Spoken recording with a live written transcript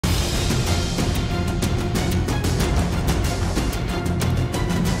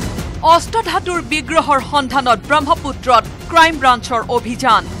অষ্টধাতুৰ বিগ্ৰহৰ সন্ধানত ব্ৰহ্মপুত্ৰত ক্ৰাইম ব্ৰাঞ্চৰ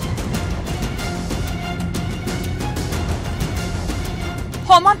অভিযান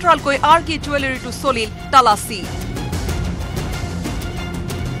সমান্তৰালকৈ আৰকে জুৱেলাৰীটো চলিল তালাচী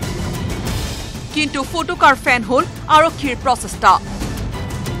কিন্তু ফুটুকাৰ ফেন হল আৰক্ষীৰ প্ৰচেষ্টা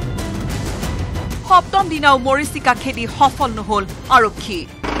সপ্তম দিনাও মৰিচিকা খেদি সফল নহল আৰক্ষী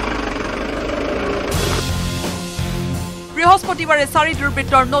বৃহস্পতিবাৰে 4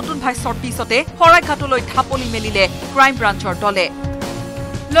 দুৰ্বৃত্তৰ নতুন ভাষ্যৰ পিছতে শৰাইঘাটলৈ ঢাপলি মেলিলে ক্ৰাইম ব্ৰাঞ্চৰ দলে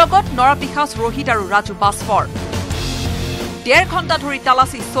লগত নৰপিখাস ৰোহিত আৰু ৰাজু বাছফৰ 1.5 ঘণ্টা ধৰি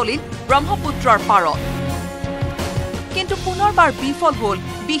তালাচী চলিল ব্ৰহ্মপুত্ৰৰ পাৰত কিন্তু পুনৰবাৰ বিফল হল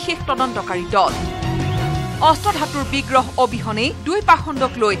বিশেষ তদন্তকাৰী দল অষ্টধাতুৰ বিগ্ৰহ অবিহনে দুই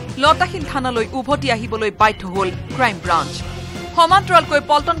পাখণ্ডক লৈ লতাশিল থানালৈ উভতি আহিবলৈ বাধ্য হল ক্ৰাইম ব্ৰাঞ্চ সমান্তৰালকৈ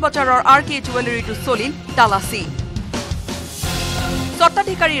পল্টন বজাৰৰ আৰকে জুৱেলাৰীটো চলিল তালাচী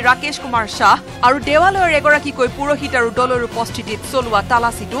স্বত্বাধিকাৰী ৰাকেশ কুমাৰ শাহ আৰু দেৱালয়ৰ এগৰাকীকৈ পুৰোহিত আৰু দলৰ উপস্থিতিত চলোৱা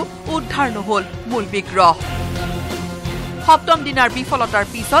তালাচীটো উদ্ধাৰ নহল মূল বিগ্ৰহ সপ্তম দিনাৰ বিফলতাৰ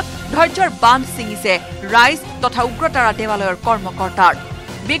পিছত ধৈৰ্যৰ বান্ধ ছিঙিছে ৰাইজ তথা উগ্ৰতাৰা দেৱালয়ৰ কৰ্মকৰ্তাৰ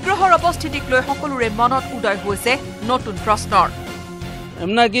বিগ্ৰহৰ উপস্থিতিক লৈ সকলোৰে মনত উদয় হৈছে নতুন প্ৰশ্নৰ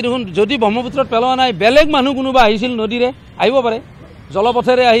এমনা কি দেখোন যদি ব্ৰহ্মপুত্ৰত পেলোৱা নাই বেলেগ মানুহ কোনোবা আহিছিল নদীৰে আহিব পাৰে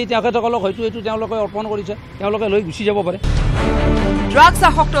জলপথেৰে আহি তেখেতসকলক হয়তো এইটো তেওঁলোকে অৰ্পণ কৰিছে তেওঁলোকে লৈ গুচি যাব পাৰে ড্ৰাগছ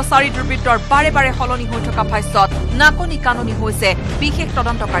আসক্ত 4 দুৰ্বৃত্তৰ বাৰে বাৰে সলনি হৈ থকা ভাষ্যত নাকনি কাননি হৈছে বিশেষ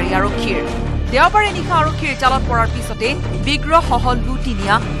তদন্তকাৰী আৰক্ষীৰ দেওবাৰে নিশা আৰক্ষীৰ জালত পৰাৰ পিছতে বিগ্ৰহ সহ লুটি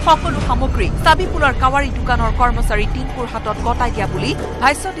নিয়া সকলো সামগ্ৰী চাবিপুলৰ কাৱাৰী দোকানৰ কৰ্মচাৰী টিংকুৰ হাতত গতাই দিয়া বুলি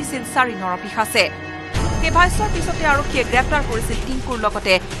ভাষ্য দিছিল 4 নৰপিখাসে সেই ভাষ্যৰ পিছতে আৰক্ষীয়ে গ্ৰেপ্তাৰ কৰিছিল টিংকুৰ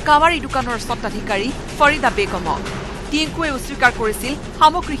লগতে কাৱাৰী দোকানৰ স্বত্বাধিকাৰী ফৰিদা বেগমক টিংকুৱে অস্বীকাৰ কৰিছিল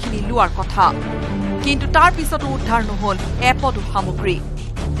সামগ্ৰীখিনি লোৱাৰ কথা কিন্তু তাৰ পিছতো উদ্ধাৰ নহল এপদো সামগ্ৰী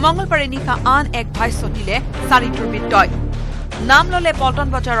মঙলবাৰে নিশা আন এক ভাষ্য দিলে 4 দুৰ্বৃত্তই নাম ললে পল্টন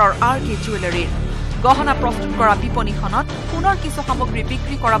বজাৰৰ আৰকে জুৱেলাৰীৰ গহনা প্ৰস্তুত কৰা বিপণীখনত পুনৰ কিছু সামগ্ৰী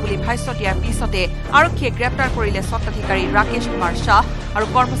বিক্ৰী কৰা বুলি ভাষ্য দিয়াৰ পিছতে আৰক্ষীয়ে গ্ৰেপ্তাৰ কৰিলে স্বত্বাধিকাৰী ৰাকেশ কুমাৰ শাহ আৰু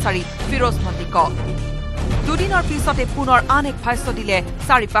কৰ্মচাৰী ফিৰোজ মল্লিকক দুদিনৰ পিছতে পুনৰ আন এক ভাষ্য দিলে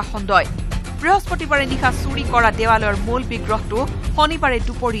 4 পাখণ্ডই বৃহস্পতিবাৰে নিশা চুৰি কৰা দেৱালয়ৰ মূল বিগ্ৰহটো শনিবাৰে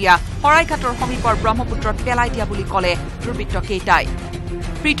দুপৰীয়া শৰাইঘাটৰ সমীপৰ ব্ৰহ্মপুত্ৰত পেলাই দিয়া বুলি কলে দুৰ্বৃত্তকেইটাই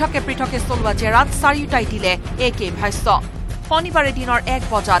পৃথকে পৃথকে চলোৱা জেৰাত চাৰিওটাই দিলে একেই ভাষ্য শনিবাৰে দিনৰ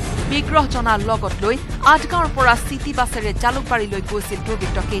 1 বজাত বিগ্ৰহ জনাৰ লগত লৈ আঠগাঁৱৰ পৰা চিটি বাছেৰে জালুকবাৰীলৈ গৈছিল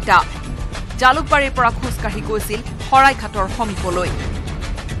দুৰ্বৃত্তকেইটা জালুকবাৰীৰ পৰা খোজকাঢ়ি গৈছিল শৰাইঘাটৰ সমীপলৈ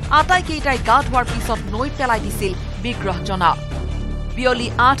আটাইকেইটাই গা ধোৱাৰ পিছত নৈত পেলাই দিছিল বিগ্ৰহ জনা বিয়লি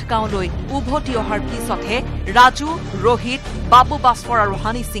 8 গাঁৱলৈ উভতি অহাৰ পিছতহে ৰাজু ৰোহিত বাবু বাছফৰ আৰু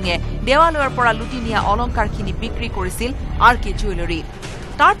হানি সিঙে দেৱালয়ৰ পৰা লুটি নিয়া অলংকাৰখিনি বিক্ৰী কৰিছিল আৰকে জুৱেলাৰী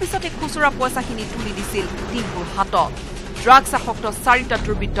তাৰ পিছতে খুচুৰা পইচাখিনি তুলি দিছিল টিংকুৰ হাতত ড্ৰাগছ আসক্ত 4টা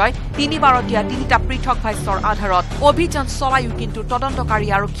দুৰ্বৃত্তই 3বাৰত দিয়া 3টা পৃথক ভাষ্যৰ আধাৰত অভিযান চলায়ো কিন্তু তদন্তকাৰী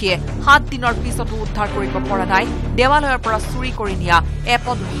আৰক্ষীয়ে 7 দিনৰ পিছতো উদ্ধাৰ কৰিব পৰা নাই দেৱালয়ৰ পৰা চুৰি কৰি নিয়া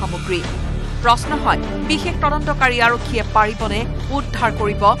এপদো সামগ্ৰী প্ৰশ্ন হয় বিশেষ তদন্তকাৰী আৰক্ষীয়ে পাৰিবনে উদ্ধাৰ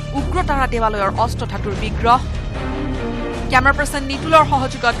কৰিব উগ্ৰতাৰা দেৱালয়ৰ অষ্টধাতুৰ বিগ্ৰহ কেমেৰা পাৰ্চন নিতুলৰ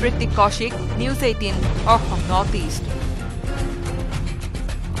সহযোগত Hrithik Kaushik news 18 Assam north east